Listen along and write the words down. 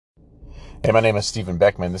Hey, my name is Stephen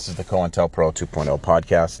Beckman. This is the COINTELPRO 2.0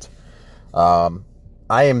 podcast.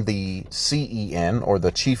 I am the CEN, or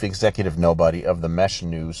the Chief Executive Nobody, of the Mesh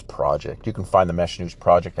News Project. You can find the Mesh News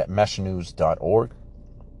Project at meshnews.org.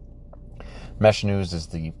 Mesh News is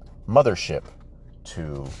the mothership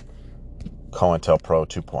to COINTELPRO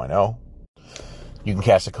 2.0. You can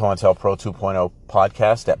catch the COINTELPRO 2.0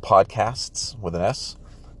 podcast at podcasts with an S,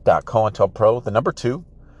 .COINTELPRO, the number 2,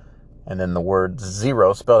 and then the word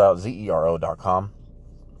zero, spelled out zero.com.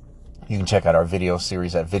 You can check out our video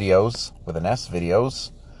series at videos with an S,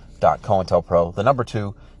 videos.COINTELPRO, the number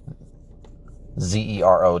 2,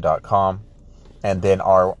 zero.com. And then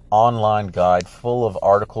our online guide full of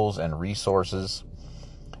articles and resources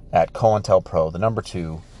at COINTELPRO, the number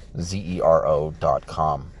 2,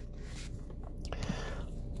 zero.com.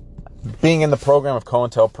 Being in the program of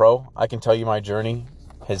COINTELPRO, I can tell you my journey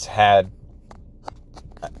has had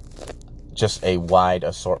just a wide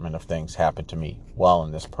assortment of things happen to me while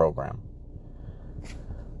in this program.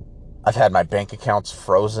 I've had my bank accounts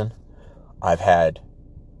frozen. I've had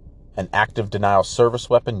an active denial service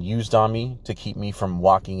weapon used on me to keep me from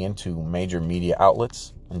walking into major media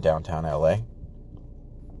outlets in downtown LA.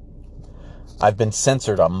 I've been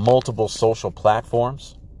censored on multiple social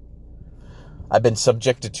platforms. I've been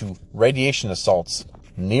subjected to radiation assaults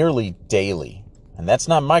nearly daily. And that's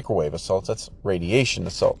not microwave assaults, that's radiation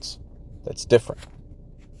assaults. That's different.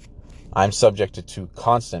 I'm subjected to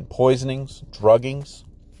constant poisonings, druggings,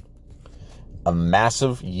 a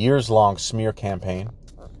massive years-long smear campaign,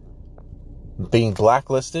 being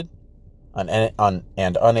blacklisted and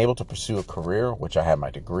unable to pursue a career, which I had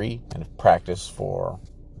my degree and have practiced for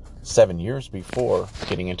 7 years before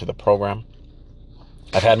getting into the program.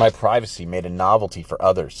 I've had my privacy made a novelty for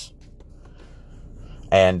others.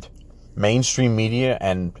 And mainstream media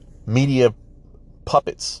and media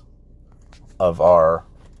puppets of our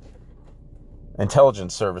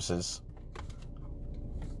intelligence services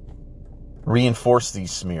reinforce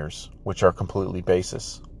these smears, which are completely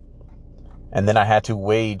baseless. And then I had to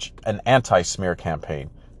wage an anti-smear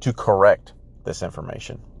campaign to correct this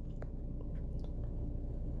information.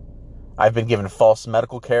 I've been given false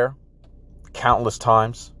medical care countless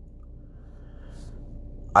times.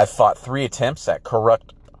 I fought 3 attempts at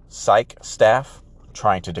corrupt psych staff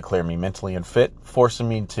trying to declare me mentally unfit, forcing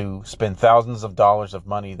me to spend thousands of dollars of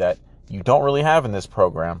money that you don't really have in this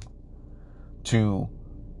program to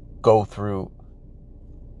go through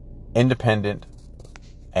independent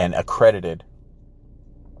and accredited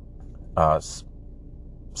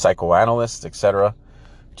psychoanalysts, etc.,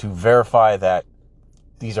 to verify that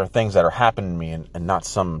these are things that are happening to me and not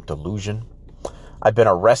some delusion. I've been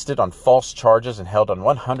arrested on false charges and held on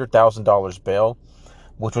 $100,000 bail,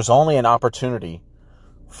 which was only an opportunity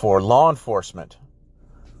for law enforcement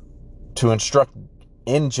to instruct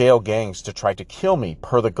in-jail gangs to try to kill me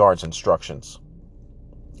per the guard's instructions.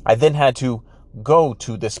 I then had to go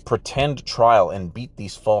to this pretend trial and beat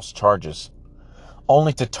these false charges,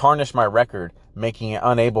 only to tarnish my record, making it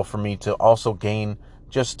unable for me to also gain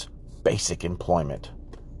just basic employment.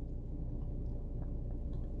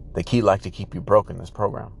 They like to keep you broke in this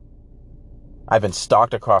program. I've been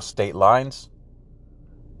stalked across state lines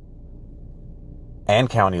and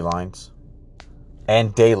county lines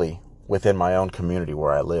and daily within my own community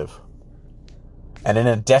where I live. And in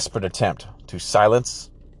a desperate attempt to silence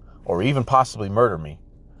or even possibly murder me,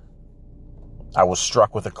 I was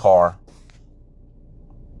struck with a car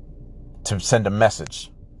to send a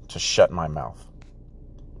message to shut my mouth.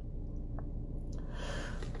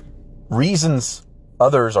 Reasons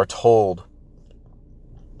others are told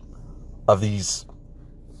of these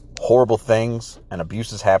horrible things and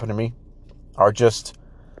abuses happen to me are just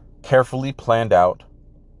carefully planned out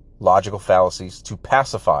logical fallacies to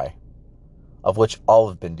pacify, of which all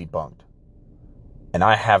have been debunked. And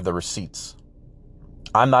I have the receipts.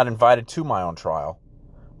 I'm not invited to my own trial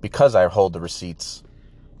because I hold the receipts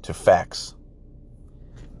to facts.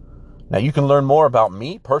 Now you can learn more about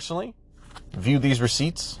me personally, view these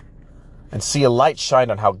receipts, and see a light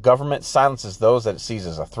shine on how government silences those that it sees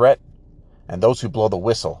as a threat and those who blow the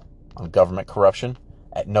whistle on government corruption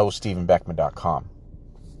at knowstephenbeckman.com.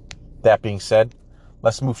 That being said,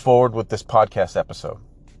 let's move forward with this podcast episode.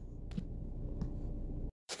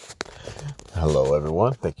 Hello,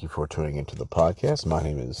 everyone. Thank you for tuning into the podcast. My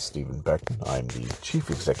name is Stephen Beckman. I'm the Chief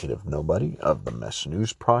Executive Nobody of the Mesh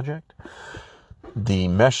News Project. The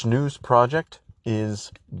Mesh News Project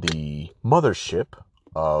is the mothership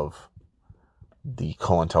of the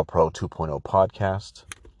COINTELPRO 2.0 podcast.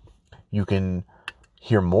 You can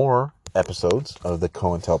hear more episodes of the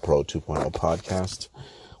COINTELPRO 2.0 podcast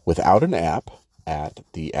without an app at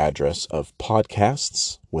the address of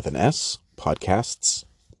podcasts with an S,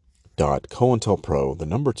 podcasts.cointelpro, the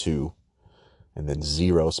number 2, and then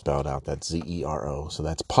 0 spelled out. That's ZERO. So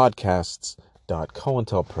that's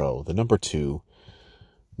podcasts.cointelpro, the number 2,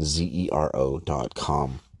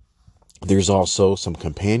 ZERO.com. There's also some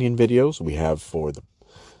companion videos we have for the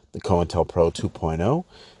COINTELPRO 2.0,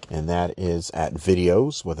 and that is at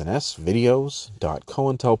videos with an S,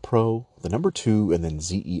 videos.cointelpro, the number 2, and then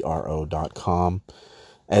ZERO.com,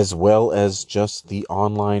 as well as just the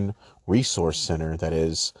online resource center that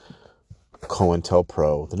is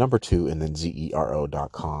COINTELPRO, the number 2, and then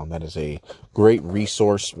ZERO.com. That is a great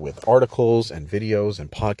resource with articles and videos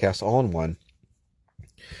and podcasts all in one.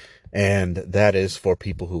 And that is for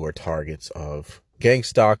people who are targets of gang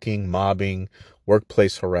stalking, mobbing,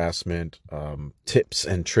 workplace harassment, tips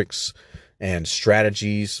and tricks and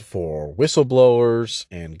strategies for whistleblowers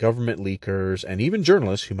and government leakers and even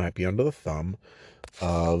journalists who might be under the thumb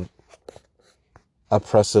of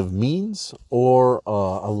oppressive means or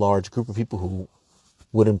a large group of people who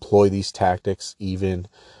would employ these tactics even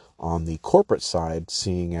on the corporate side,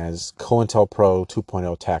 seeing as COINTELPRO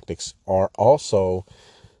 2.0 tactics are also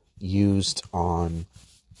used on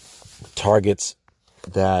targets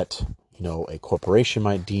that, you know, a corporation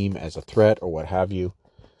might deem as a threat or what have you.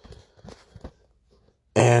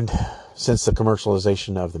 And since the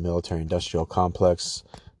commercialization of the military-industrial complex,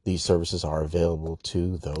 these services are available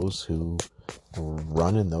to those who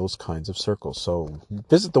run in those kinds of circles. So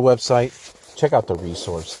visit the website, check out the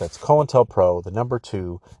resource. That's COINTELPRO, the number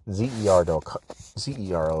 2, ZERO.com.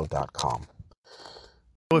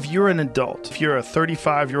 If you're an adult, if you're a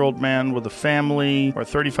 35-year-old man with a family or a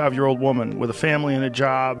 35-year-old woman with a family and a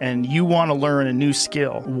job, and you want to learn a new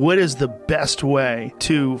skill, what is the best way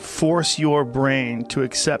to force your brain to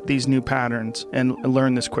accept these new patterns and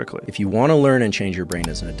learn this quickly? If you want to learn and change your brain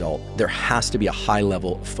as an adult, there has to be a high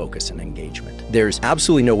level of focus and engagement. There's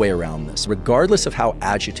absolutely no way around this. Regardless of how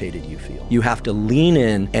agitated you feel, you have to lean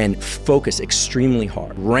in and focus extremely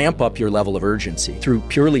hard. Ramp up your level of urgency through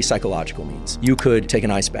purely psychological means. You could take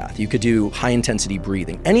an ice bath. You could do high intensity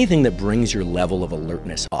breathing, anything that brings your level of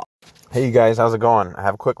alertness up. Hey you guys, how's it going? I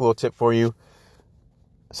have a quick little tip for you.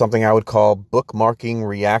 Something I would call bookmarking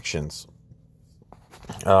reactions.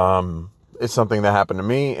 It's something that happened to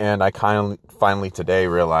me, and I finally today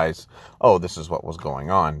realized, oh, this is what was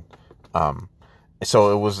going on.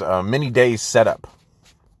 So it was a many days setup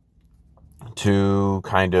to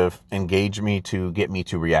kind of engage me, to get me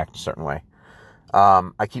to react a certain way.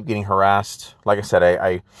 I keep getting harassed. Like I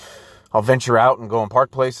said, I'll venture out and go and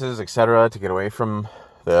park places, etc., to get away from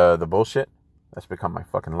the bullshit that's become my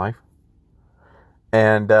fucking life.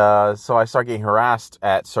 And so I start getting harassed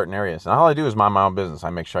at certain areas. And all I do is mind my own business. I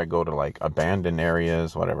make sure I go to like abandoned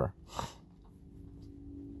areas, whatever.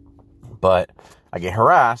 But I get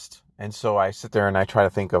harassed, and so I sit there and I try to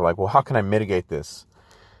think of like, well, how can I mitigate this?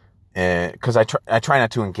 Because I try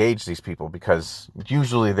not to engage these people, because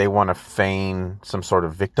usually they want to feign some sort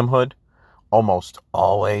of victimhood, almost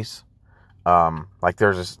always. Like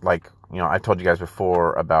there's this, like, you know, I told you guys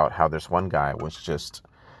before about how this one guy was just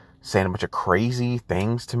saying a bunch of crazy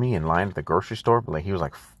things to me in line at the grocery store, but like he was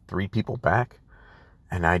like 3 people back,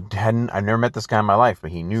 and I've never met this guy in my life,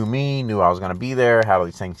 but he knew me, knew I was going to be there, had all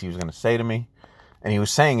these things he was going to say to me, and he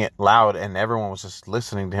was saying it loud, and everyone was just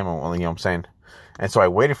listening to him, you know what I'm saying? And so I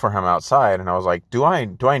waited for him outside, and I was like, do I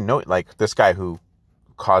know, like, this guy who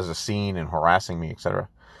caused a scene and harassing me, etc.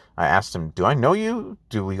 I asked him, do I know you?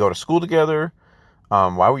 Do we go to school together?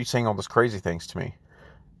 Why were you saying all those crazy things to me?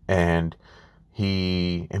 And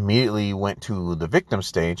he immediately went to the victim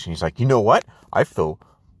stage, and he's like, you know what? I feel,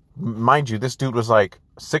 mind you, this dude was like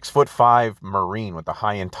 6'5" Marine with a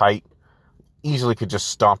high and tight, easily could just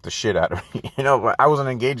stomp the shit out of me. You know, but I wasn't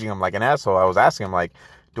engaging him like an asshole. I was asking him, like,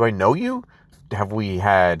 do I know you? Have we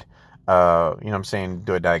had, you know what I'm saying,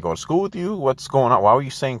 did I go to school with you? What's going on? Why were you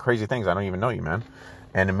saying crazy things? I don't even know you, man.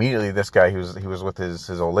 And immediately this guy, he was with his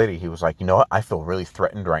old lady. He was like, you know what? I feel really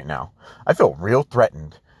threatened right now. I feel real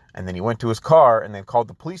threatened. And then he went to his car and then called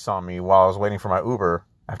the police on me while I was waiting for my Uber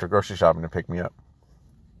after grocery shopping to pick me up.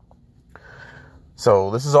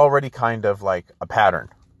 So this is already kind of like a pattern.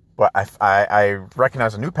 But I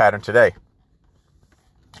recognize a new pattern today.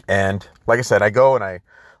 And like I said,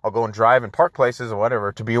 I'll go and drive and park places or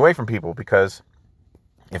whatever to be away from people, because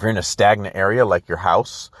if you're in a stagnant area like your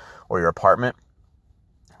house or your apartment,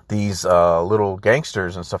 these little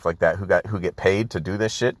gangsters and stuff like that who get paid to do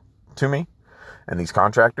this shit to me, and these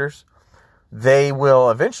contractors,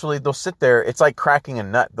 they'll sit there. It's like cracking a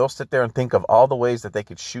nut. They'll sit there and think of all the ways that they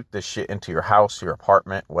could shoot this shit into your house, your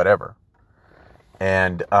apartment, whatever.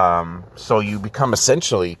 And so you become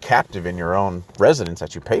essentially captive in your own residence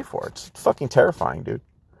that you pay for. It's fucking terrifying, dude.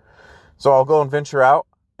 So I'll go and venture out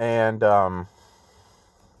and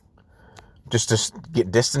just to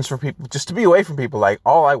get distance from people, just to be away from people. Like,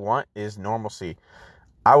 all I want is normalcy.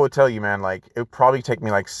 I would tell you, man, like, it would probably take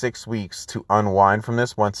me like 6 weeks to unwind from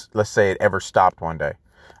this once, let's say, it ever stopped one day.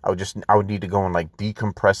 I would need to go and like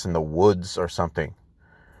decompress in the woods or something.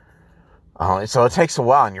 So it takes a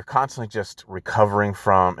while, and you're constantly just recovering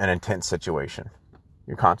from an intense situation.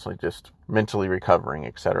 You're constantly just mentally recovering,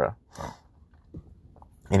 etc.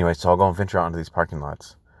 Anyway, so I'll go and venture out into these parking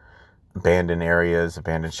lots, abandoned areas,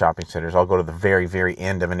 abandoned shopping centers. I'll go to the very, very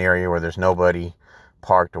end of an area where there's nobody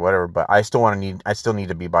parked or whatever, but I still need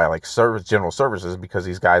to be by like general services, because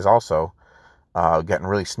these guys also getting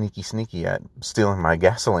really sneaky at stealing my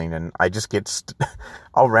gasoline. And I just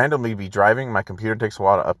I'll randomly be driving. My computer takes a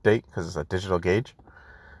while to update because it's a digital gauge,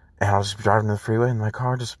 and I'll just be driving to the freeway and my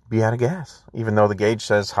car just be out of gas, even though the gauge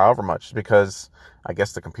says however much, because I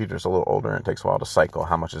guess the computer's a little older and it takes a while to cycle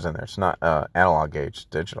how much is in there. It's not analog gauge, it's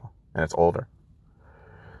digital, and it's older.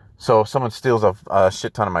 So if someone steals a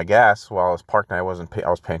shit ton of my gas while I was parked and I was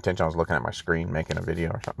paying attention, I was looking at my screen, making a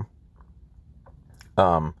video or something.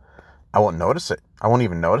 I won't notice it. I won't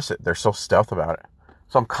even notice it. They're so stealth about it.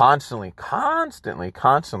 So I'm constantly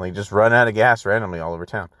just running out of gas randomly all over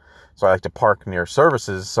town. So I like to park near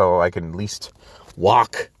services so I can at least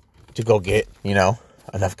walk to go get,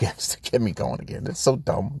 enough gas to get me going again. It's so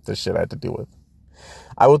dumb, the shit I had to deal with.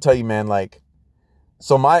 I will tell you, man, like,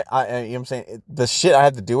 so you know what I'm saying? The shit I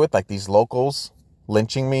had to do with, like, these locals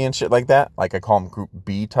lynching me and shit like that. Like, I call them Group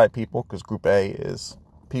B type people, because Group A is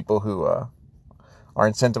people who are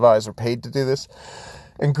incentivized or paid to do this.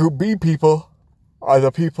 And Group B people are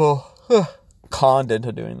the people conned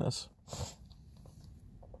into doing this.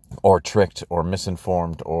 Or tricked or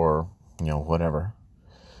misinformed or, whatever.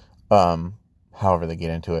 However they get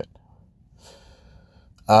into it.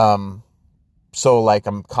 So, like,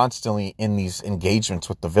 I'm constantly in these engagements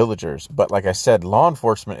with the villagers. But like I said, law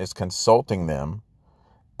enforcement is consulting them.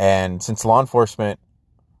 And since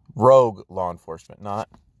rogue law enforcement, not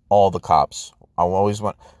all the cops.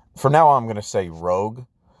 For now, I'm going to say rogue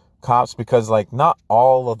cops, because, like, not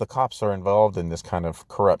all of the cops are involved in this kind of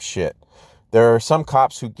corrupt shit. There are some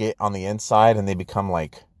cops who get on the inside and they become,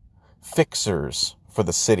 like, fixers for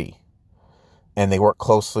the city. And they work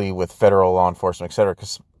closely with federal law enforcement, etc.,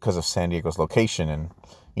 because of San Diego's location and,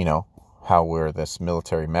 how we're this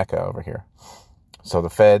military mecca over here. So the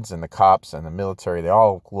feds and the cops and the military, they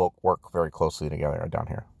all work very closely together down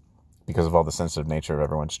here because of all the sensitive nature of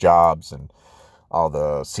everyone's jobs and all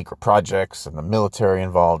the secret projects and the military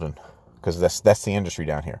involved, and because that's the industry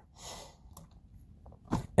down here.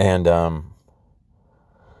 And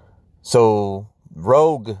so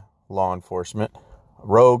rogue law enforcement,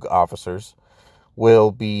 rogue officers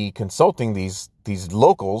will be consulting these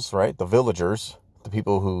locals, right? The villagers, the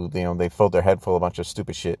people who, they filled their head full of a bunch of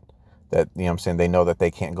stupid shit that, they know that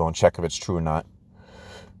they can't go and check if it's true or not.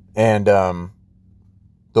 And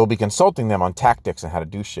they'll be consulting them on tactics and how to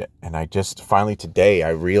do shit. And finally today, I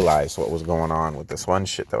realized what was going on with this one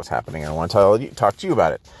shit that was happening. And I want to talk to you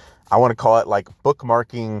about it. I want to call it like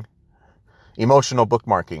bookmarking, emotional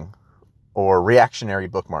bookmarking, or reactionary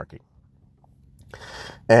bookmarking.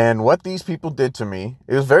 And what these people did to me,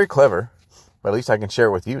 it was very clever, but at least I can share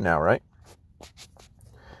it with you now, right?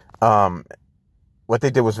 What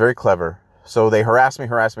they did was very clever. So they harassed me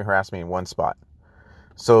in one spot.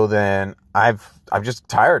 So then I'm just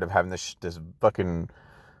tired of having this fucking,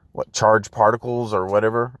 charged particles or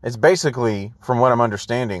whatever. It's basically, from what I'm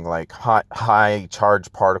understanding, like high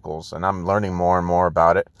charged particles, and I'm learning more and more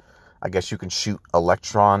about it. I guess you can shoot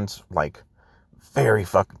electrons, like, very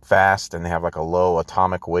fucking fast, and they have like a low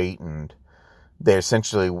atomic weight, and they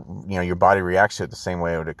essentially, your body reacts to it the same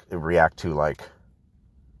way it would react to like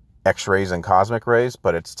X-rays and cosmic rays,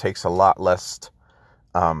 but it takes a lot less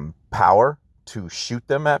power to shoot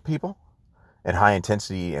them at people in high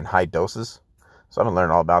intensity and high doses. So I'm gonna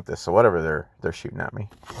learn all about this. So whatever they're shooting at me,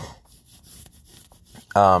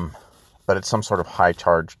 but it's some sort of high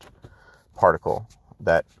charged particle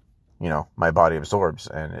that my body absorbs,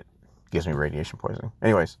 and it gives me radiation poisoning.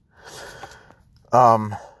 Anyways,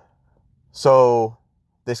 so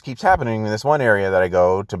this keeps happening in this one area that I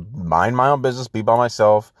go to mind my own business, be by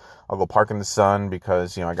myself. I'll go park in the sun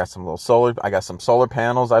because, I got some solar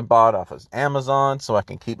panels I bought off of Amazon, so I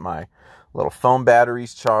can keep my little phone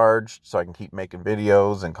batteries charged, so I can keep making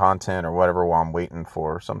videos and content or whatever while I'm waiting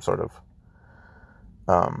for some sort of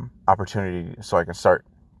opportunity, so I can start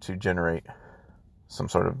to generate some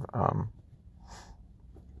sort of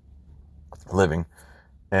living.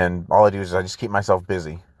 And all I do is I just keep myself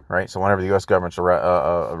busy, right? So whenever the U.S. government's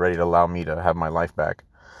ready to allow me to have my life back,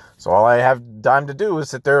 So all I have time to do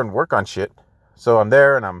is sit there and work on shit. So I'm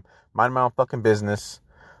there and I'm minding my own fucking business.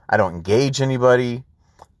 I don't engage anybody.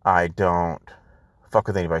 I don't fuck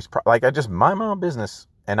with anybody's I just mind my own business.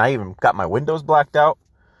 And I even got my windows blacked out,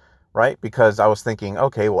 right? Because I was thinking,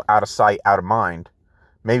 okay, well, out of sight, out of mind.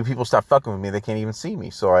 Maybe people stop fucking with me, they can't even see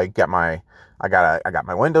me. So I got my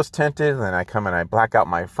windows tinted, and then I come and I black out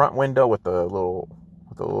my front window with the little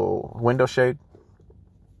window shade.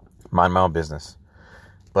 Mind my own business.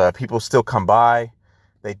 But people still come by.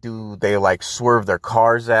 They like swerve their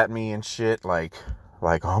cars at me and shit, like, oh,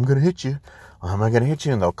 I'm gonna hit you. Am I gonna hit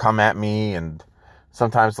you? And they'll come at me, and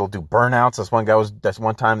sometimes they'll do burnouts. That's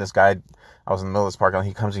one time this guy, I was in the middle of this parking lot,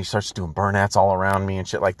 he comes and he starts doing burnouts all around me and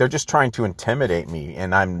shit. Like, they're just trying to intimidate me,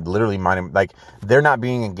 and I'm literally minding, like, they're not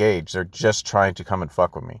being engaged. They're just trying to come and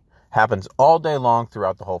fuck with me. Happens all day long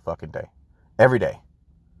throughout the whole fucking day. Every day.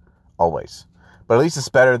 Always. But at least it's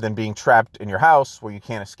better than being trapped in your house where you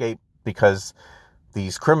can't escape because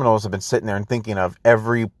these criminals have been sitting there and thinking of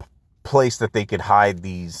every place that they could hide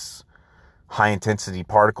these high intensity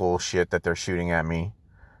particle shit that they're shooting at me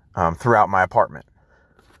throughout my apartment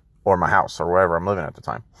or my house or wherever I'm living at the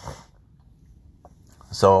time.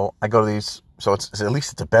 So I go to these, so it's at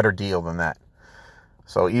least it's a better deal than that.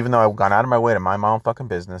 So even though I've gone out of my way to mind my own fucking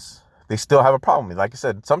business, they still have a problem with me. Like I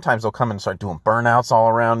said, sometimes they'll come and start doing burnouts all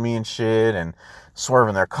around me and shit and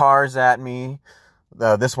swerving their cars at me.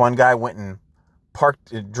 This one guy went and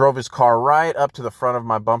drove his car right up to the front of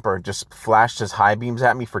my bumper and just flashed his high beams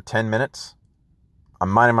at me for 10 minutes. I'm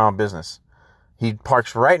minding my own business. He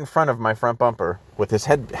parks right in front of my front bumper with his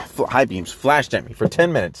high beams flashed at me for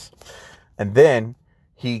 10 minutes. And then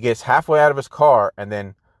he gets halfway out of his car and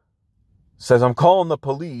then says, I'm calling the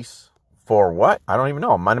police. For what? I don't even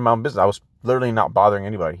know. I'm minding my own business. I was literally not bothering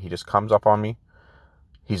anybody. He just comes up on me.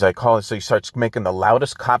 He's like calling. So he starts making the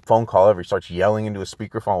loudest cop phone call ever. He starts yelling into a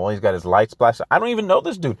speakerphone while he's got his lights blasted. I don't even know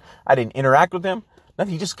this dude. I didn't interact with him.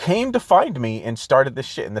 Nothing. He just came to find me and started this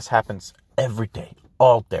shit. And this happens every day,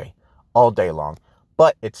 all day long.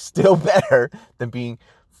 But it's still better than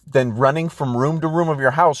running from room to room of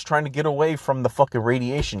your house trying to get away from the fucking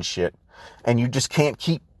radiation shit. And you just can't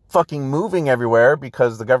keep fucking moving everywhere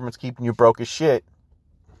because the government's keeping you broke as shit.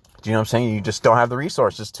 Do you know what I'm saying? You just don't have the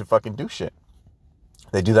resources to fucking do shit.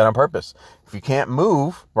 They do that on purpose. If you can't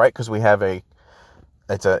move, right? Because we have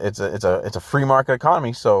it's a free market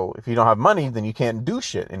economy. So if you don't have money, then you can't do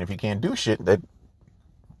shit. And if you can't do shit, that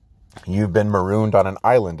you've been marooned on an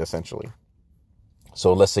island essentially.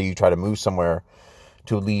 So let's say you try to move somewhere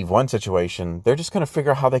to leave one situation, they're just going to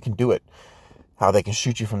figure out how they can do it. How they can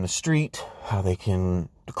shoot you from the street, how they can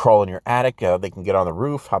crawl in your attic, how they can get on the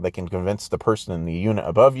roof, how they can convince the person in the unit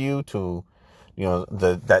above you to,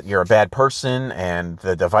 that you're a bad person, and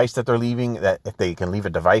the device that they're leaving, that if they can leave a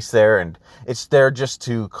device there, and it's there just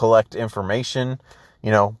to collect information,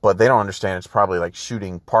 but they don't understand it's probably like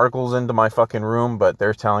shooting particles into my fucking room, but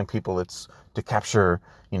they're telling people it's to capture,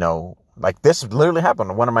 like this literally happened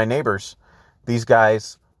to one of my neighbors. These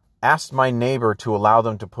guys asked my neighbor to allow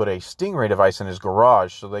them to put a Stingray device in his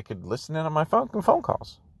garage so they could listen in on my phone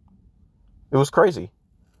calls. It was crazy.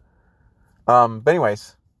 But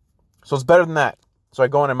anyways, so it's better than that. So I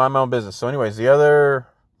go in and mind my own business. So anyways,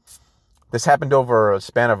 this happened over a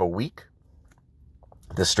span of a week.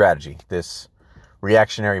 This strategy, this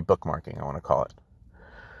reactionary bookmarking, I want to call it.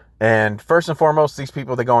 And first and foremost, these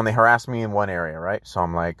people, they go and they harass me in one area, right? So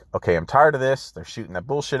I'm like, okay, I'm tired of this. They're shooting that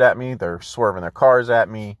bullshit at me. They're swerving their cars at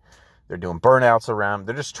me. They're doing burnouts around.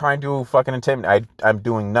 They're just trying to fucking intimidate. I'm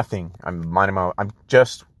doing nothing. I'm minding my own. I'm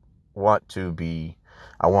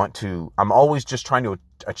always just trying to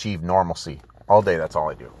achieve normalcy all day. That's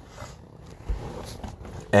all I do.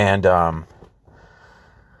 And,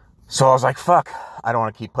 so I was like, fuck, I don't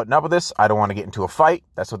want to keep putting up with this. I don't want to get into a fight.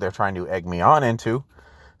 That's what they're trying to egg me on into.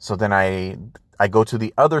 So then I go to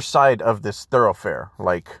the other side of this thoroughfare,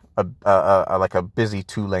 like a busy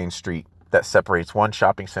 2-lane street that separates one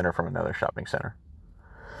shopping center from another shopping center.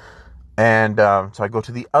 And so I go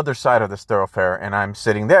to the other side of this thoroughfare, and I'm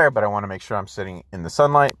sitting there, but I want to make sure I'm sitting in the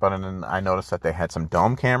sunlight. But then I noticed that they had some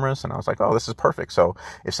dome cameras, and I was like, oh, this is perfect. So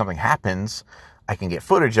if something happens, I can get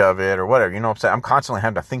footage of it or whatever. You know what I'm saying? I'm constantly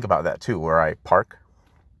having to think about that too, where I park.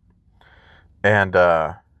 And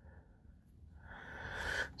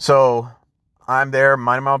so I'm there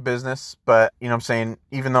minding my own business, but, you know what I'm saying,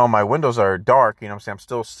 even though my windows are dark, you know what I'm saying, I'm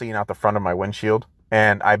still seeing out the front of my windshield.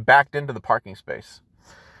 And I backed into the parking space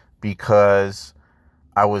because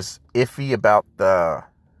I was iffy about the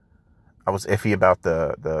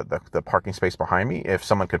parking space behind me. If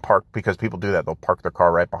someone could park, because people do that, they'll park their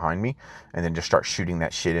car right behind me and then just start shooting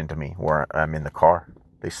that shit into me where I'm in the car.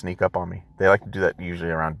 They sneak up on me. They like to do that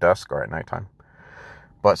usually around dusk or at nighttime.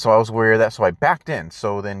 But so I was aware of that, so I backed in.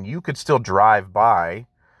 So then you could still drive by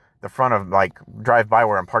the front of, like, drive by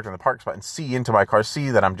where I'm parked in the park spot and see into my car,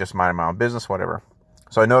 see that I'm just minding my own business, whatever.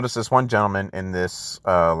 So I noticed this one gentleman in this,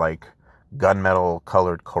 like, gunmetal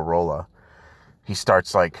colored Corolla. He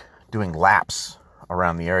starts, like, doing laps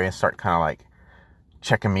around the area, start kind of, like,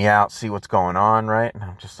 checking me out, see what's going on, right? And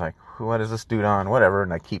I'm just like, what is this dude on? Whatever.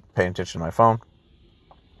 And I keep paying attention to my phone.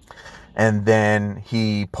 And then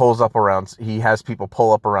he pulls up around, he has people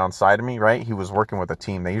pull up around side of me, right? He was working with a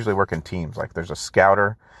team. They usually work in teams. Like, there's a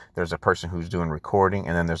scouter, there's a person who's doing recording,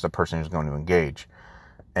 and then there's the person who's going to engage.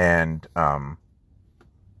 And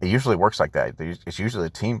it usually works like that. It's usually a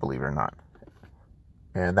team, believe it or not.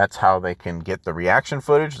 And that's how they can get the reaction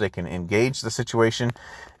footage. They can engage the situation,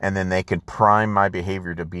 and then they can prime my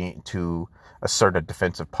behavior to assert a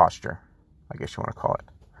defensive posture, I guess you want to call it.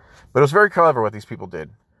 But it was very clever what these people did.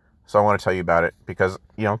 So I want to tell you about it because,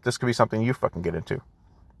 you know, this could be something you fucking get into.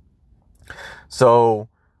 So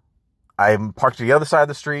I'm parked to the other side of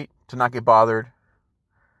the street to not get bothered.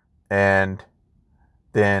 And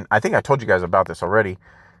then I think I told you guys about this already.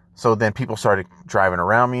 So then people started driving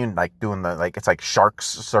around me and, like, doing the, like, it's like sharks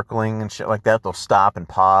circling and shit like that. They'll stop and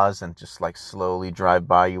pause and just, like, slowly drive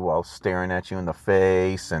by you while staring at you in the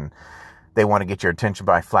face. And they want to get your attention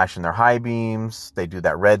by flashing their high beams. They do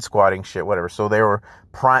that red squatting shit, whatever. So they were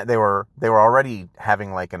already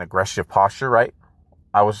having, like, an aggressive posture, right?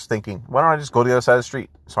 I was thinking, why don't I just go to the other side of the street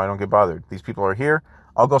so I don't get bothered? These people are here.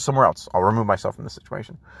 I'll go somewhere else. I'll remove myself from the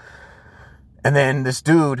situation. And then this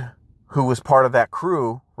dude who was part of that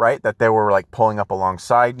crew, right, that they were, like, pulling up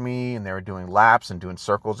alongside me and they were doing laps and doing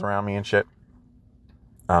circles around me and shit,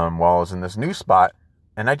 while I was in this new spot.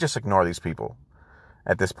 And I just ignore these people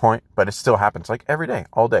at this point, but it still happens, like, every day,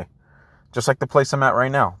 all day. Just like the place I'm at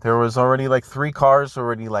right now. There was already, like, 3 cars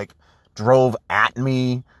already, like, drove at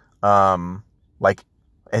me, like,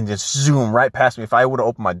 and just zoom right past me. If I would have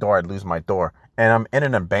opened my door, I'd lose my door. And I'm in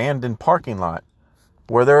an abandoned parking lot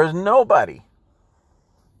where there is nobody.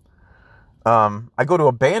 I go to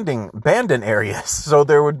abandoned areas, so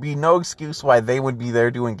there would be no excuse why they would be there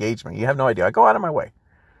to engage me. You have no idea. I go out of my way.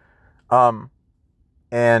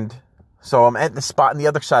 And so I'm at the spot on the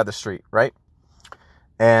other side of the street, right?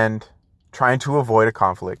 And trying to avoid a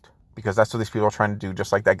conflict, because that's what these people are trying to do,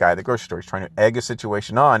 just like that guy at the grocery store. He's trying to egg a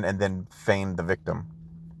situation on and then feign the victim.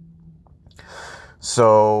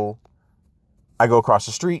 So I go across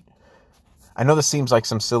the street. I know this seems like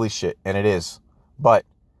some silly shit, and it is, but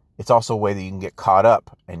it's also a way that you can get caught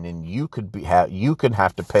up, and then you could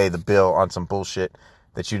have to pay the bill on some bullshit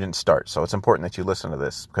that you didn't start. So it's important that you listen to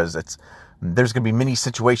this, because there's going to be many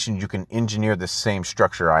situations you can engineer the same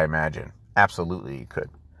structure, I imagine. Absolutely, you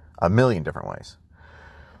could. A million different ways.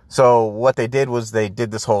 So what they did was they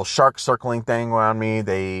did this whole shark circling thing around me.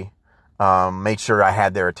 They made sure I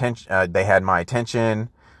had their attention. They had my attention.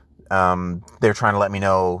 They're trying to let me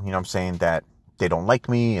know, you know what I'm saying, that they don't like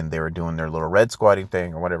me, and they were doing their little red squatting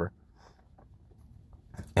thing or whatever.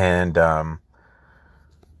 And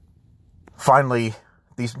finally,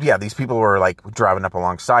 these people were, like, driving up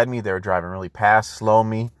alongside me. They were driving really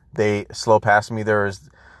slow past me. There was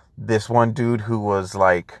this one dude who was,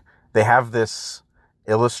 like, they have this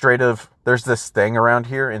there's this thing around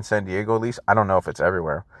here in San Diego, at least. I don't know if it's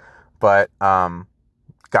everywhere, but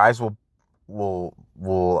guys will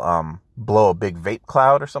blow a big vape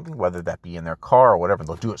cloud or something, whether that be in their car or whatever.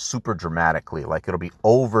 They'll do it super dramatically, like it'll be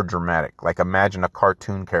over dramatic. Like, imagine a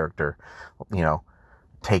cartoon character, you know,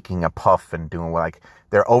 taking a puff and doing, like,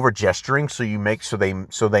 they're over gesturing, so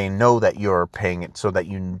they know that you're paying it, so that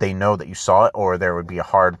they know that you saw it, or there would be a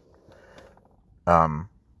hard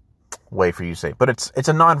way for you to say it. But it's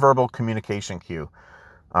a nonverbal communication cue.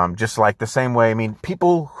 Just like the same way, I mean,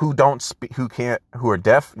 people who don't speak, who are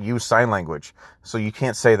deaf, use sign language. So you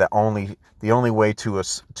can't say that the only way to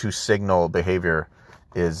signal behavior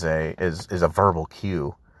is a verbal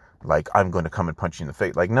cue. Like, I'm going to come and punch you in the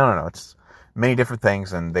face. Like, no. It's many different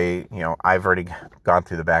things. And I've already gone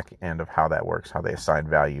through the back end of how that works, how they assign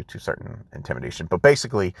value to certain intimidation. But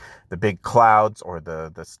basically, the big clouds or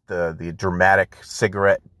the dramatic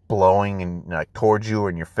cigarette blowing and, like, towards you or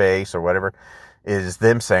in your face or whatever, is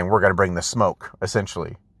them saying, we're going to bring the smoke,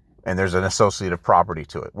 essentially. And there's an associative property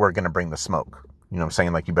to it. We're going to bring the smoke. You know what I'm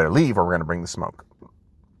saying? Like, you better leave or we're going to bring the smoke.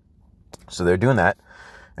 So they're doing that.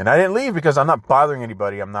 And I didn't leave because I'm not bothering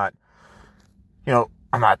anybody. I'm not,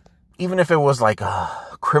 even if it was like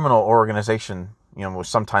a criminal organization,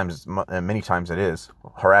 which many times it is,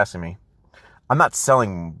 harassing me. I'm not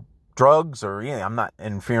selling drugs or anything. I'm not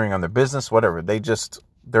interfering on their business, whatever. They're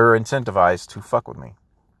incentivized to fuck with me.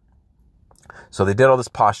 So they did all this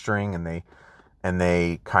posturing, and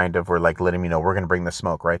they kind of were like letting me know, we're going to bring the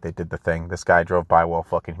smoke, right? They did the thing. This guy drove by while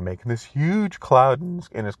fucking making this huge cloud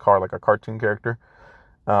in his car like a cartoon character.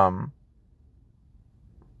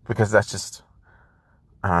 Because that's just,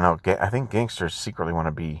 I don't know. I think gangsters secretly want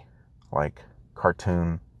to be like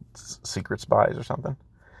cartoon secret spies or something.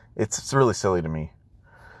 It's really silly to me.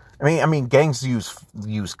 I mean, gangs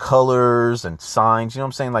use colors and signs. You know what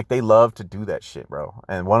I'm saying? Like, they love to do that shit, bro.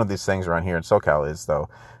 And one of these things around here in SoCal is, though,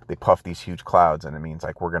 they puff these huge clouds, and it means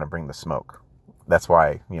like, we're gonna bring the smoke. That's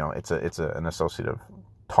why, you know, it's an associative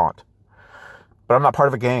taunt. But I'm not part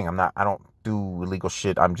of a gang. I don't do illegal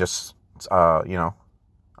shit. I'm just, you know,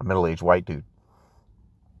 a middle-aged white dude.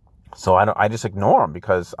 So I just ignore them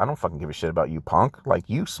because I don't fucking give a shit about you, punk. Like,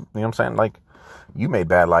 you know what I'm saying? Like, you made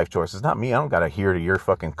bad life choices, not me. I don't gotta adhere to your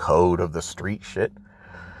fucking code of the street shit.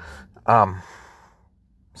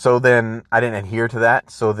 So then I didn't adhere to that.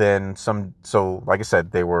 So like I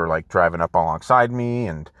said, they were like driving up alongside me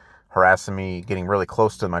and harassing me, getting really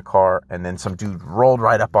close to my car. And then some dude rolled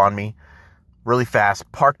right up on me really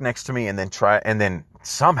fast, parked next to me, and then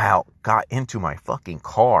somehow got into my fucking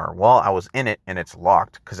car while I was in it, and it's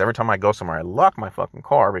locked. Cause every time I go somewhere, I lock my fucking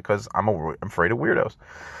car because I'm afraid of weirdos.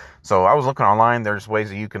 So I was looking online. There's ways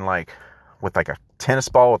that you can, like, with like a tennis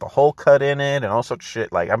ball with a hole cut in it and all sorts of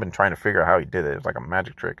shit. Like, I've been trying to figure out how he did it. It was like a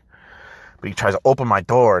magic trick. But he tries to open my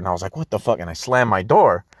door, and I was like, what the fuck? And I slammed my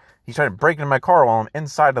door. He's trying to break into my car while I'm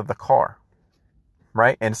inside of the car.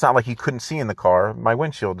 Right? And it's not like he couldn't see in the car. My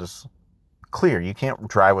windshield is clear. You can't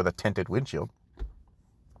drive with a tinted windshield.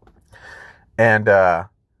 And I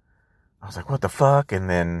was like, what the fuck? And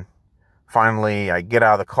then finally, I get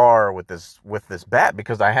out of the car with this bat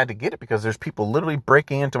because I had to get it because there's people literally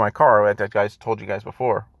breaking into my car. That guys told you guys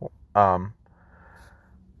before, through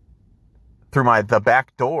the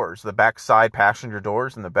back doors, the back side passenger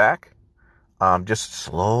doors in the back, just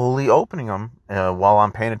slowly opening them while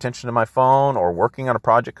I'm paying attention to my phone or working on a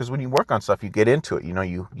project. Because when you work on stuff, you get into it. You know,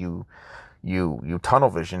 you tunnel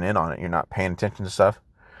vision in on it. You're not paying attention to stuff,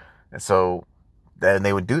 and so. And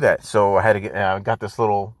they would do that. So I had to get, got this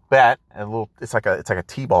little bat, it's like a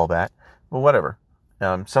T-ball bat, well, whatever.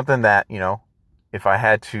 Something that, you know, if I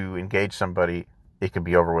had to engage somebody, it could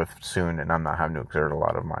be over with soon, and I'm not having to exert a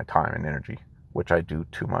lot of my time and energy, which I do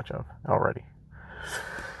too much of already.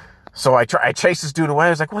 So I chased this dude away.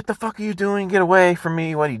 I was like, what the fuck are you doing? Get away from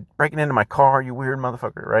me. What, are you breaking into my car? You weird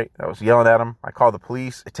motherfucker, right? I was yelling at him. I called the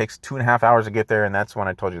police. It takes 2.5 hours to get there. And that's when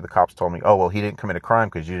I told you, the cops told me, oh, well, he didn't commit a crime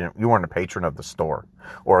because you weren't a patron of the store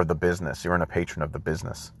or of the business. You weren't a patron of the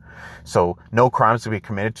business. So no crimes to be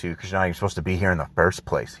committed to because you're not even supposed to be here in the first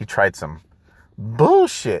place. He tried some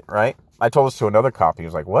bullshit, right? I told this to another cop. He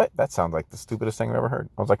was like, what? That sounds like the stupidest thing I've ever heard.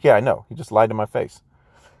 I was like, yeah, I know. He just lied to my face.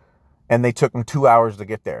 And they took him 2 hours to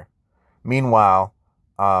get there. Meanwhile,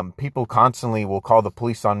 people constantly will call the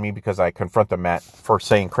police on me because I confront them for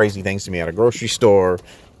saying crazy things to me at a grocery store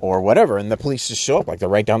or whatever. And the police just show up like they're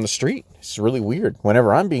right down the street. It's really weird.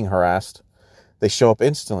 Whenever I'm being harassed, they show up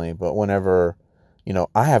instantly. But whenever, you know,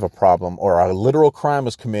 I have a problem or a literal crime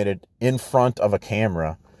was committed in front of a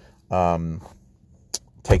camera,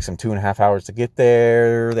 takes them 2.5 hours to get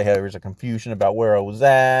there. There's a confusion about where I was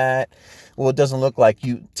at. Well, it doesn't look like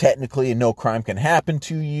you technically, and no crime can happen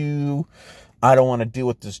to you. I don't want to deal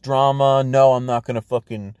with this drama. No, I'm not going to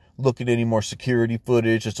fucking look at any more security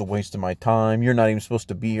footage. It's a waste of my time. You're not even supposed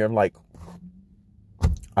to be here. I'm like,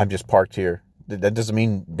 I'm just parked here. That doesn't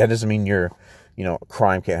mean you're, you know,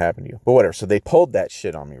 crime can't happen to you. But whatever. So they pulled that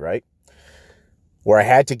shit on me, right? Where I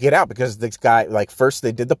had to get out because this guy, like, first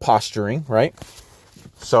they did the posturing, right?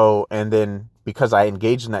 So, and then because I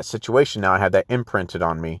engaged in that situation, now I have that imprinted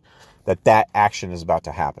on me that action is about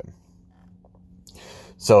to happen.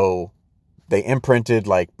 So they imprinted,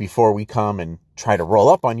 like, before we come and try to roll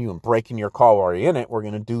up on you and break in your car while you're in it, we're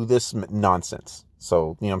going to do this nonsense.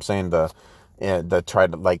 So, you know what I'm saying?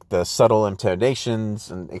 The subtle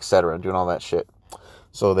intimidations and et cetera, doing all that shit.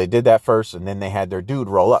 So they did that first, and then they had their dude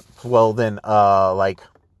roll up. Well, then, like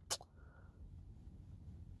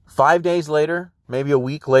 5 days later, maybe a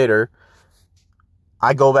week later,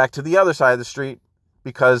 I go back to the other side of the street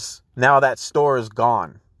because now that store is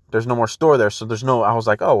gone. There's no more store there. So I was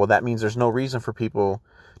like, oh, well, that means there's no reason for people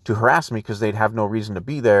to harass me because they'd have no reason to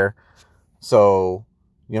be there. So,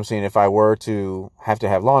 you know what I'm saying? If I were to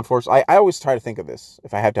have law enforcement, I always try to think of this.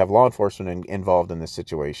 If I have to have law enforcement involved in this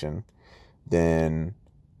situation, then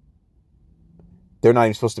they're not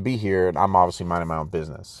even supposed to be here. And I'm obviously minding my own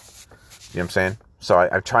business. You know what I'm saying? So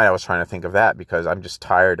I was trying to think of that because I'm just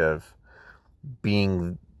tired of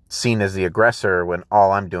being seen as the aggressor when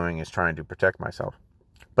all I'm doing is trying to protect myself.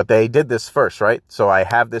 But they did this first, right? So I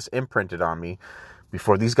have this imprinted on me.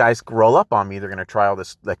 Before these guys roll up on me, they're going to try all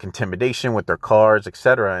this like intimidation with their cars,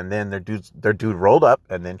 etc. And then their dude rolled up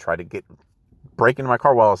and then tried to break into my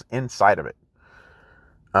car while I was inside of it.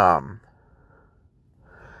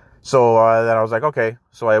 So then I was like, okay.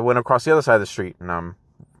 So I went across the other side of the street, and I'm,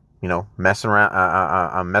 messing around.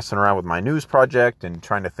 I'm messing around with my news project and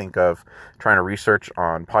trying to research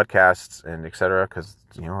on podcasts and etc. Because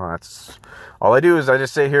that's all I do is I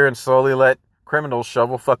just sit here and slowly let criminals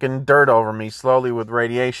shovel fucking dirt over me slowly with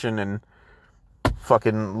radiation and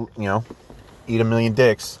fucking eat a million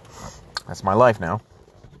dicks. That's my life now.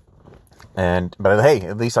 But hey,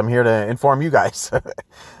 at least I'm here to inform you guys.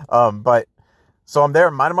 But so I'm there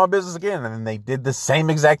minding my business again, and then they did the same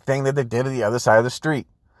exact thing that they did at the other side of the street,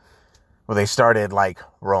 where they started like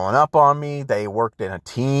rolling up on me. They worked in a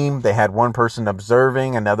team. They had one person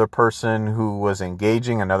observing, another person who was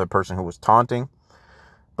engaging, another person who was taunting.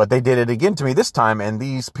 But they did it again to me this time, and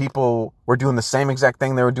these people were doing the same exact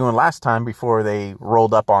thing they were doing last time before they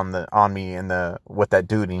rolled up on me with that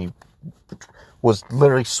dude, and he was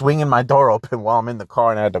literally swinging my door open while I'm in the car,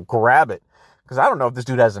 and I had to grab it because I don't know if this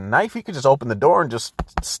dude has a knife. He could just open the door and just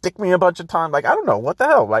stick me a bunch of times. Like, I don't know what the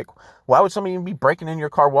hell. Like, why would somebody even be breaking in your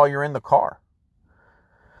car while you're in the car?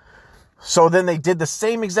 So then they did the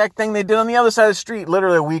same exact thing they did on the other side of the street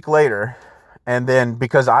literally a week later. And then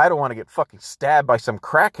because I don't want to get fucking stabbed by some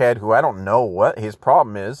crackhead who I don't know what his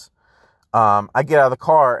problem is, I get out of the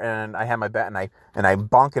car and I have my bat and I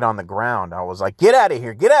bonk it on the ground. I was like, get out of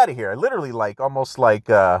here, get out of here. I literally almost like,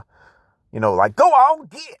 like, go on,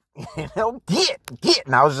 get.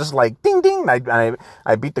 And I was just like, ding, ding. And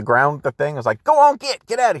I beat the ground with the thing. I was like, go on,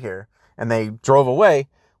 get out of here. And they drove away.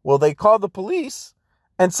 Well, they called the police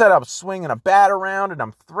and said I was swinging a bat around and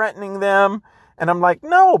I'm threatening them. And I'm like,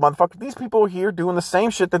 no, motherfucker, these people are here doing the same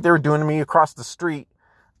shit that they were doing to me across the street.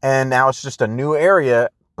 And now it's just a new area.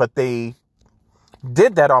 But they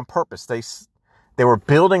did that on purpose. They were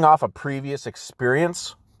building off a previous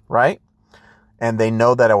experience, right? And they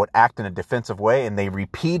know that I would act in a defensive way. And they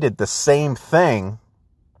repeated the same thing.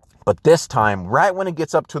 But this time, right when it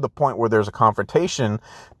gets up to the point where there's a confrontation,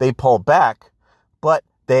 they pull back. But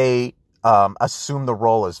they assume the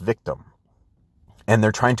role as victim. And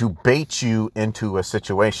they're trying to bait you into a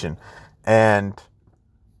situation. And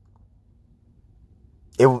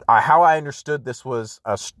how I understood this was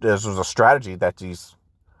a strategy that these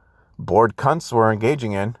bored cunts were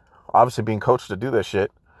engaging in, obviously being coached to do this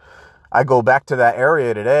shit. I go back to that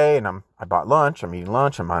area today and I bought lunch. I'm eating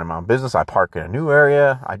lunch. I'm minding my own business. I park in a new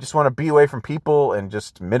area. I just want to be away from people and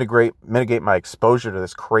just mitigate my exposure to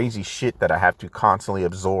this crazy shit that I have to constantly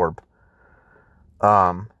absorb.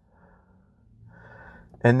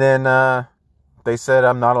 And then they said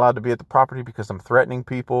I'm not allowed to be at the property because I'm threatening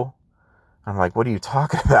people. I'm like, what are you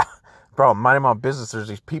talking about? Bro, I'm minding my own business. There's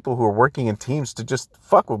these people who are working in teams to just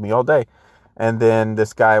fuck with me all day. And then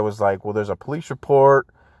this guy was like, well, there's a police report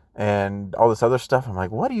and all this other stuff. I'm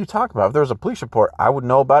like, what are you talking about? If there was a police report, I would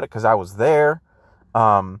know about it because I was there.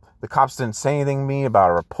 The cops didn't say anything to me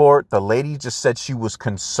about a report. The lady just said she was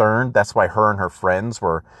concerned. That's why her and her friends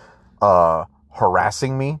were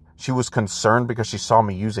harassing me. She was concerned because she saw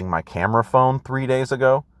me using my camera phone 3 days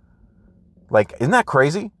ago. Like, isn't that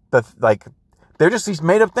crazy? They're just these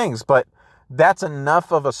made up things, but that's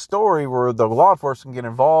enough of a story where the law enforcement can get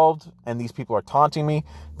involved and these people are taunting me.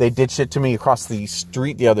 They did shit to me across the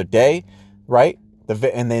street the other day, right?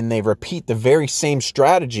 And then they repeat the very same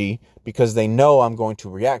strategy because they know I'm going to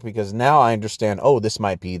react, because now I understand, oh, this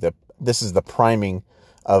is the priming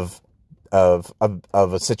of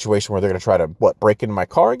a situation where they're going to try to break into my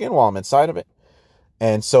car again while I'm inside of it.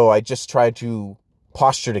 And so I just tried to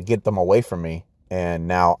posture to get them away from me. And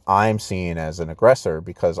now I'm seen as an aggressor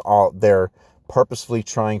because they're purposefully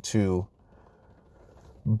trying to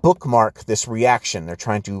bookmark this reaction. They're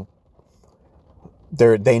trying to,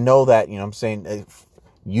 they know that, you know what I'm saying,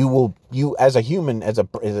 you as a human, as a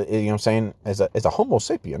you know what I'm saying, as a Homo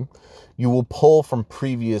sapien, you will pull from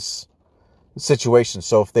previous situations.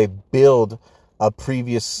 So if they build a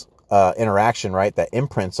previous interaction, right, that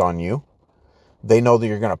imprints on you, they know that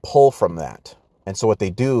you're going to pull from that. And so what they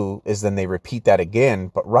do is then they repeat that again,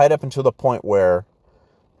 but right up until the point where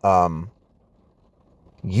you know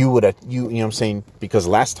what I'm saying, because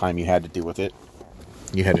last time you had to deal with it,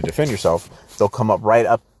 you had to defend yourself. They'll come up right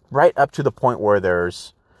up to the point where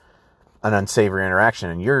there's an unsavory interaction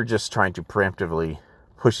and you're just trying to preemptively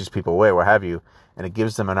push these people away, what have you, and it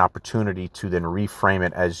gives them an opportunity to then reframe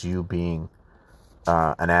it as you being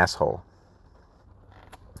an asshole.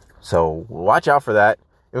 So watch out for that.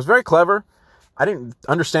 It was very clever. I didn't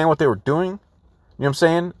understand what they were doing. You know what I'm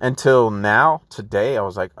saying? Until now, today, I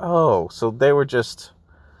was like, oh, so they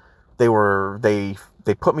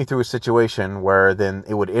put me through a situation where then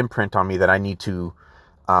it would imprint on me that I need to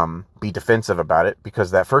be defensive about it,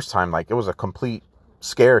 because that first time, like, it was a complete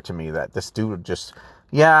scare to me that this dude would just,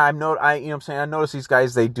 yeah, you know what I'm saying? I notice these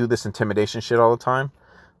guys, they do this intimidation shit all the time,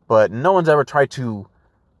 but no one's ever tried to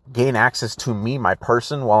gain access to me, my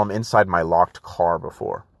person, while I'm inside my locked car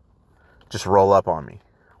before. Just roll up on me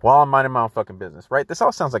while I'm minding my own fucking business, right? This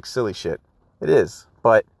all sounds like silly shit. It is,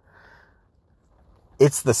 but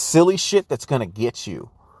it's the silly shit that's gonna get you.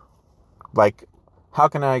 Like, how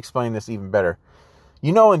can I explain this even better?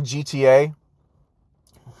 You know, in GTA,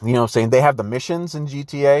 you know what I'm saying, they have the missions in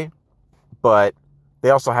GTA, but they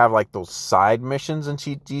also have, like, those side missions in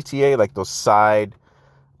GTA, like those side,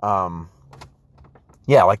 like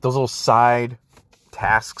those little side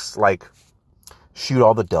tasks, like shoot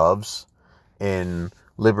all the doves in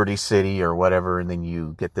Liberty City or whatever, and then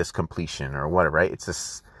you get this completion or whatever, right? It's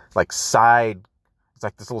this, like, side, it's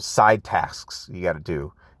like this little side tasks you got to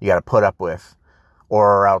do, you got to put up with,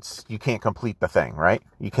 or else you can't complete the thing, right?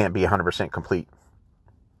 You can't be 100% complete.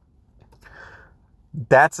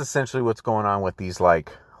 That's essentially what's going on with these,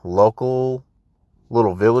 like, local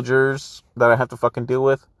little villagers that I have to fucking deal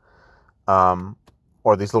with. Or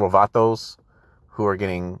these little vatos who are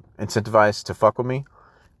getting incentivized to fuck with me.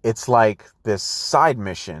 It's like this side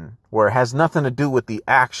mission where it has nothing to do with the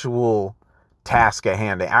actual task at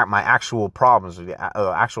hand, my actual problems, or the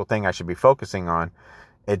actual thing I should be focusing on.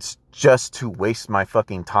 It's just to waste my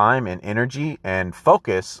fucking time and energy and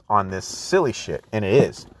focus on this silly shit. And it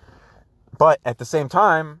is. But at the same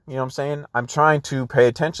time, you know what I'm saying, I'm trying to pay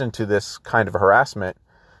attention to this kind of harassment,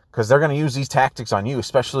 because they're going to use these tactics on you,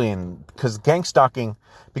 especially because gang stalking,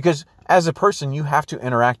 because as a person, you have to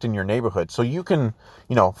interact in your neighborhood. So you can,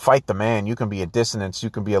 you know, fight the man. You can be a dissident. You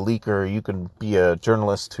can be a leaker. You can be a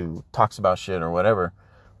journalist who talks about shit or whatever.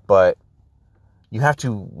 But you have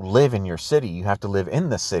to live in your city. You have to live in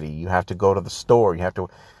the city. You have to go to the store. You have to,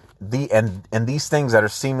 and these things that are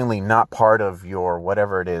seemingly not part of your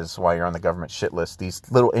whatever it is while you're on the government shit list, these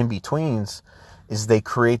little in-betweens, is they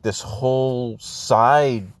create this whole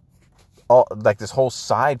side, this whole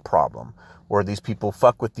side problem where these people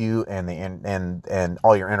fuck with you, and and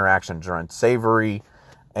all your interactions are unsavory,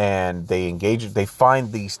 and they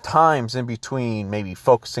find these times in between, maybe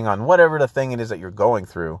focusing on whatever the thing it is that you're going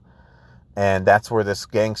through. And that's where this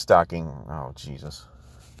gang stalking, oh Jesus,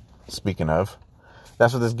 speaking of,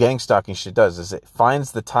 that's what this gang stalking shit does, is it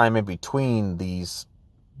finds the time in between these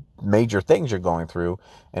major things you're going through,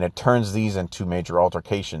 and it turns these into major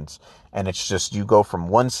altercations. And it's just, you go from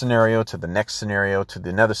one scenario to the next scenario to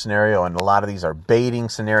another scenario, and a lot of these are baiting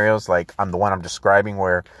scenarios, like the one I'm describing,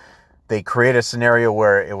 where they create a scenario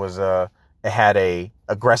where it had a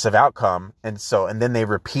aggressive outcome, and then they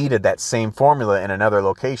repeated that same formula in another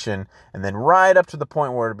location, and then right up to the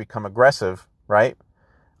point where it become aggressive, right?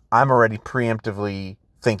 I'm already preemptively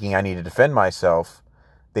thinking I need to defend myself.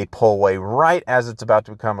 They pull away right as it's about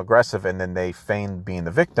to become aggressive, and then they feign being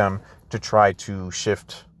the victim to try to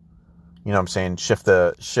shift, you know what I'm saying, shift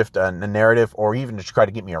a narrative, or even to try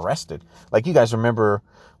to get me arrested. Like, you guys remember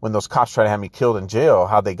when those cops tried to have me killed in jail,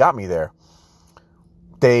 how they got me there.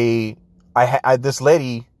 This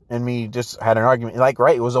lady and me just had an argument, like,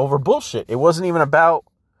 right, it was over bullshit. It wasn't even about,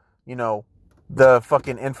 you know, the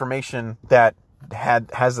fucking information that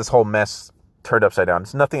has this whole mess turned upside down.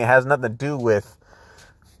 It has nothing to do with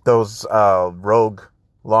those rogue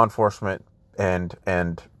law enforcement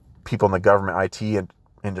and people in the government IT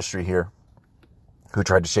industry here who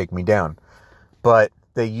tried to shake me down. But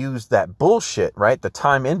they used that bullshit, right? The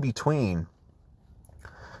time in between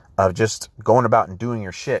of just going about and doing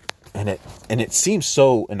your shit. And it seems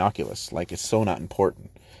so innocuous, like it's so not important.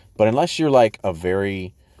 But unless you're like a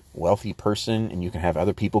very wealthy person and you can have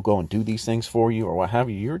other people go and do these things for you or what have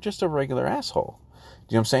you, you're just a regular asshole.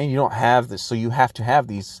 You know what I'm saying? You don't have this, so you have to have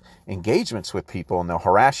these engagements with people, and they'll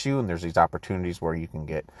harass you, and there's these opportunities where you can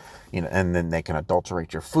get, you know, and then they can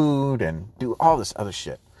adulterate your food and do all this other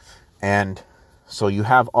shit. And so you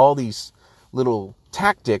have all these little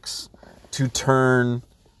tactics to turn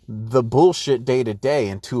the bullshit day to day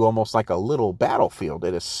into almost like a little battlefield.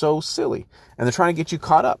 It is so silly. And they're trying to get you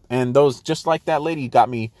caught up. And those, just like that lady got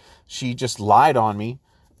me, she just lied on me.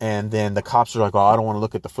 And then the cops are like, oh, I don't want to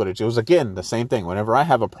look at the footage. It was, again, the same thing. Whenever I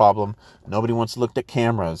have a problem, nobody wants to look at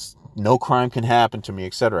cameras. No crime can happen to me,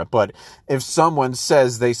 etc. But if someone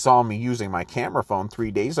says they saw me using my camera phone 3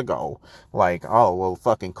 days ago, like, oh, well,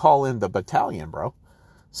 fucking call in the battalion, bro.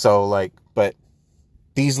 So, like, but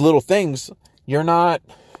these little things, you're not,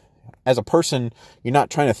 as a person, you're not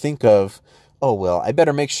trying to think of, oh, well, I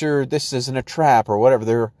better make sure this isn't a trap or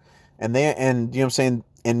whatever. And you know what I'm saying?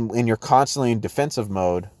 And you're constantly in defensive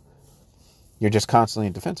mode. You're just constantly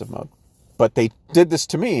in defensive mode. But they did this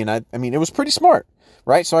to me, and I mean, it was pretty smart,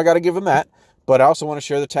 right? So I got to give them that. But I also want to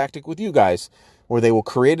share the tactic with you guys, where they will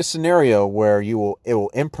create a scenario where it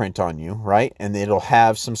will imprint on you, right? And it'll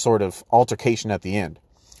have some sort of altercation at the end.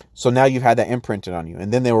 So now you've had that imprinted on you.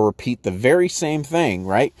 And then they will repeat the very same thing,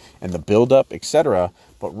 right? And the build-up, etc.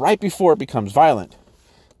 But right before it becomes violent,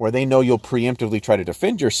 where they know you'll preemptively try to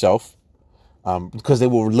defend yourself, because they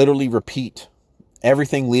will literally repeat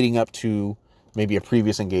everything leading up to maybe a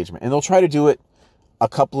previous engagement. And they'll try to do it a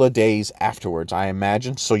couple of days afterwards, I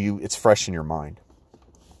imagine, so it's fresh in your mind.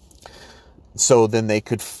 So then they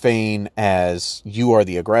could feign as you are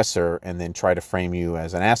the aggressor and then try to frame you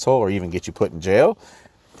as an asshole or even get you put in jail.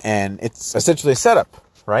 And it's essentially a setup,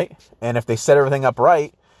 right? And if they set everything up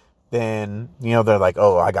right, then, they're like,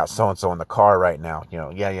 oh, I got so-and-so in the car right now.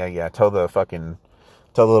 Yeah. Tell the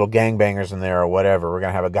little gangbangers in there or whatever. We're going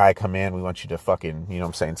to have a guy come in. We want you to fucking,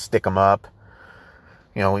 stick them up.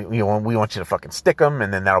 We want you to fucking stick them,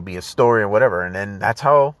 and then that'll be a story or whatever. And then that's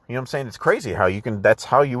how, it's crazy how that's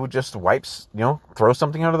how you would just throw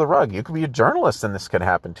something under the rug. You could be a journalist and this could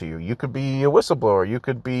happen to you. You could be a whistleblower. You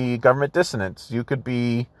could be government dissonance. You could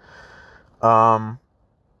be, like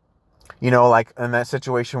in that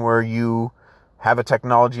situation where you have a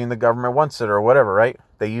technology and the government wants it or whatever, right?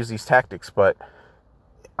 They use these tactics, but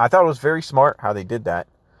I thought it was very smart how they did that.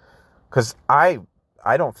 Because I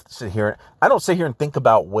don't sit here and think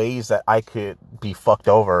about ways that I could be fucked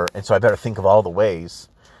over, and so I better think of all the ways.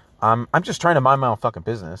 I'm just trying to mind my own fucking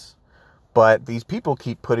business. But these people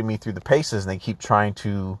keep putting me through the paces, and they keep trying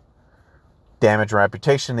to damage my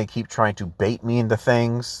reputation. They keep trying to bait me into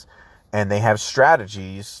things, and they have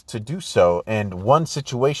strategies to do so. And one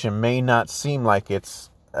situation may not seem like it's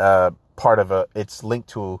it's linked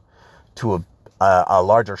to a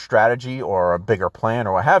larger strategy or a bigger plan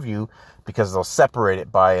or what have you, because they'll separate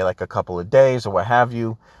it by like a couple of days or what have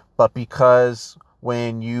you. But because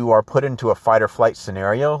when you are put into a fight or flight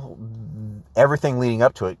scenario, everything leading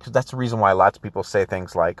up to it, because that's the reason why lots of people say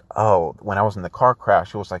things like, oh, when I was in the car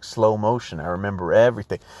crash, it was like slow motion. I remember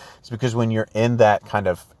everything. It's because when you're in that kind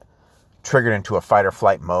of triggered into a fight or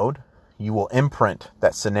flight mode, you will imprint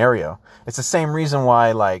that scenario. It's the same reason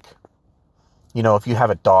why, like, if you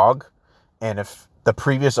have a dog, and if the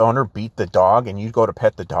previous owner beat the dog and you go to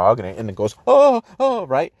pet the dog and it goes, oh,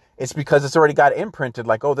 right? It's because it's already got imprinted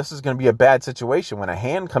like, oh, this is going to be a bad situation. When a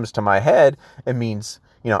hand comes to my head, it means,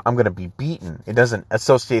 I'm going to be beaten. It doesn't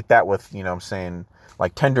associate that with,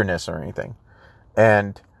 like tenderness or anything.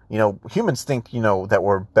 And, humans think, that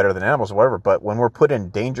we're better than animals or whatever. But when we're put in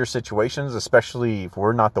danger situations, especially if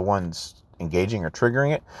we're not the ones engaging or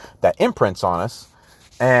triggering it, that imprints on us.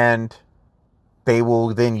 And they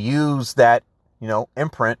will then use that,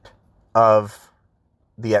 imprint of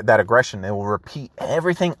that aggression. They will repeat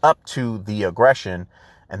everything up to the aggression,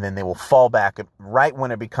 and then they will fall back right when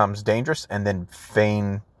it becomes dangerous and then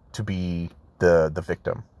feign to be the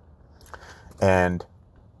victim. And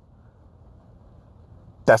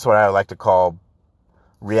that's what I like to call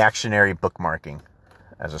reactionary bookmarking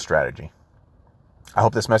as a strategy. I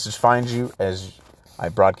hope this message finds you as I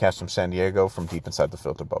broadcast from San Diego from deep inside the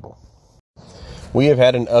filter bubble. We have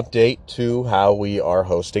had an update to how we are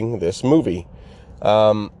hosting this movie.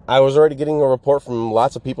 I was already getting a report from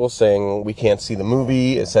lots of people saying we can't see the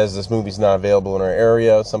movie. It says this movie's not available in our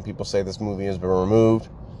area. Some people say this movie has been removed.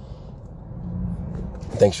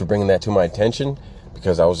 Thanks for bringing that to my attention,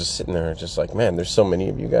 because I was just sitting there just like, man, there's so many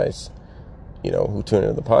of you guys, who tune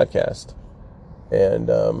into the podcast. And,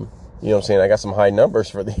 what I'm saying? I got some high numbers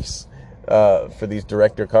for these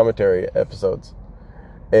director commentary episodes.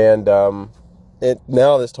 And,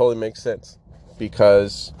 now this totally makes sense,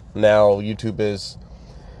 because now YouTube has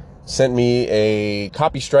sent me a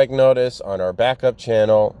copy strike notice on our backup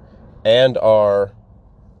channel and our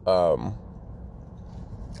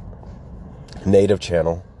native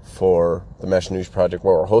channel for the Mesh News Project,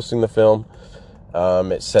 where we're hosting the film.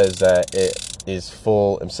 It says that it's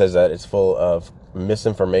full of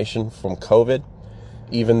misinformation from COVID,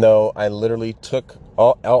 even though I literally took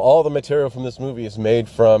all the material from this movie is made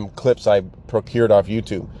from clips I procured off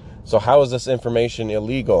YouTube. So how is this information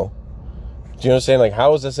illegal? Do you understand? Like,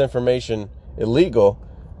 how is this information illegal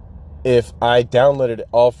if I downloaded it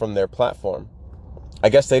all from their platform? I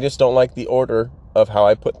guess they just don't like the order of how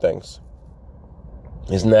I put things.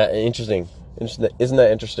 Isn't that interesting? Isn't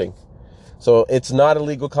that interesting? So it's not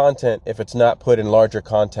illegal content if it's not put in larger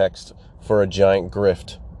context for a giant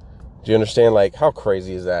grift. Do you understand? Like, how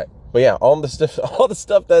crazy is that? But yeah, all the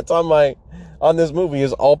stuff that's on my on this movie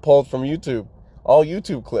is all pulled from YouTube, all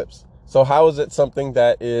YouTube clips. So how is it something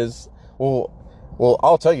that is, well,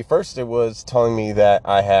 I'll tell you. First, it was telling me that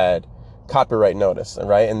I had copyright notice,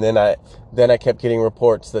 right? And then I kept getting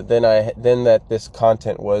reports that that this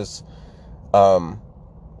content was not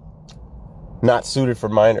suited for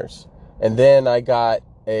minors. And then I got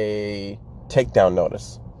a takedown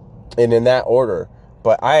notice. And in that order.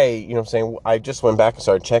 But I just went back and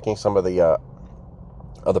started checking some of the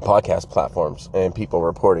other podcast platforms, and people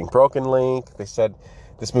reporting broken link. They said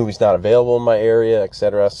this movie's not available in my area,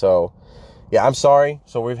 etc. So yeah, I'm sorry.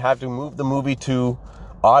 So we've had to move the movie to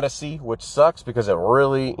Odyssey, which sucks because it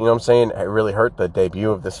really, it really hurt the debut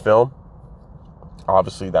of this film.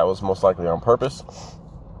 Obviously, that was most likely on purpose.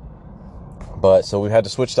 But so we had to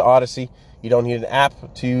switch to Odyssey. You don't need an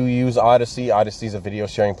app to use Odyssey. Odyssey is a video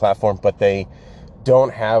sharing platform, but they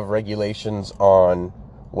don't have regulations on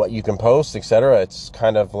what you can post, etc. It's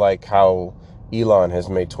kind of like how Elon has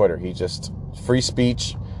made Twitter. He just free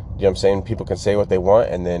speech. People can say what they want,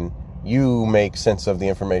 and then you make sense of the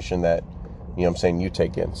information that you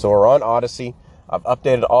take in. So we're on Odyssey. I've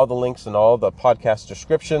updated all the links in all the podcast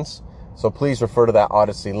descriptions. So please refer to that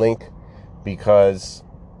Odyssey link, because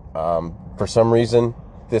for some reason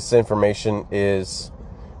this information is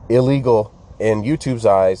illegal in YouTube's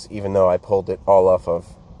eyes, even though I pulled it all off of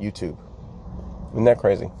YouTube. Isn't that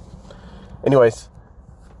crazy? Anyways,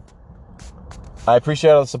 I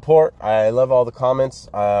appreciate all the support. I love all the comments.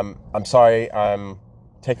 I'm sorry I'm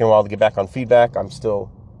taking a while to get back on feedback. I'm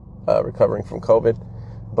still recovering from COVID.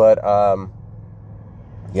 But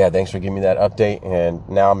yeah, thanks for giving me that update. And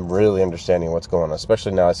now I'm really understanding what's going on,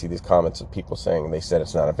 especially now I see these comments of people saying they said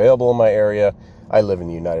it's not available in my area. I live in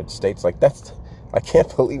the United States. Like, I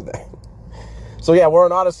can't believe that. So yeah, we're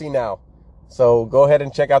on Odyssey now. So go ahead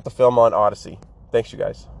and check out the film on Odyssey. Thanks, you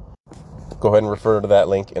guys. Go ahead and refer to that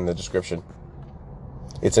link in the description.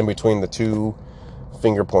 It's in between the two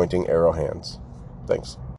finger pointing arrow hands. Thanks.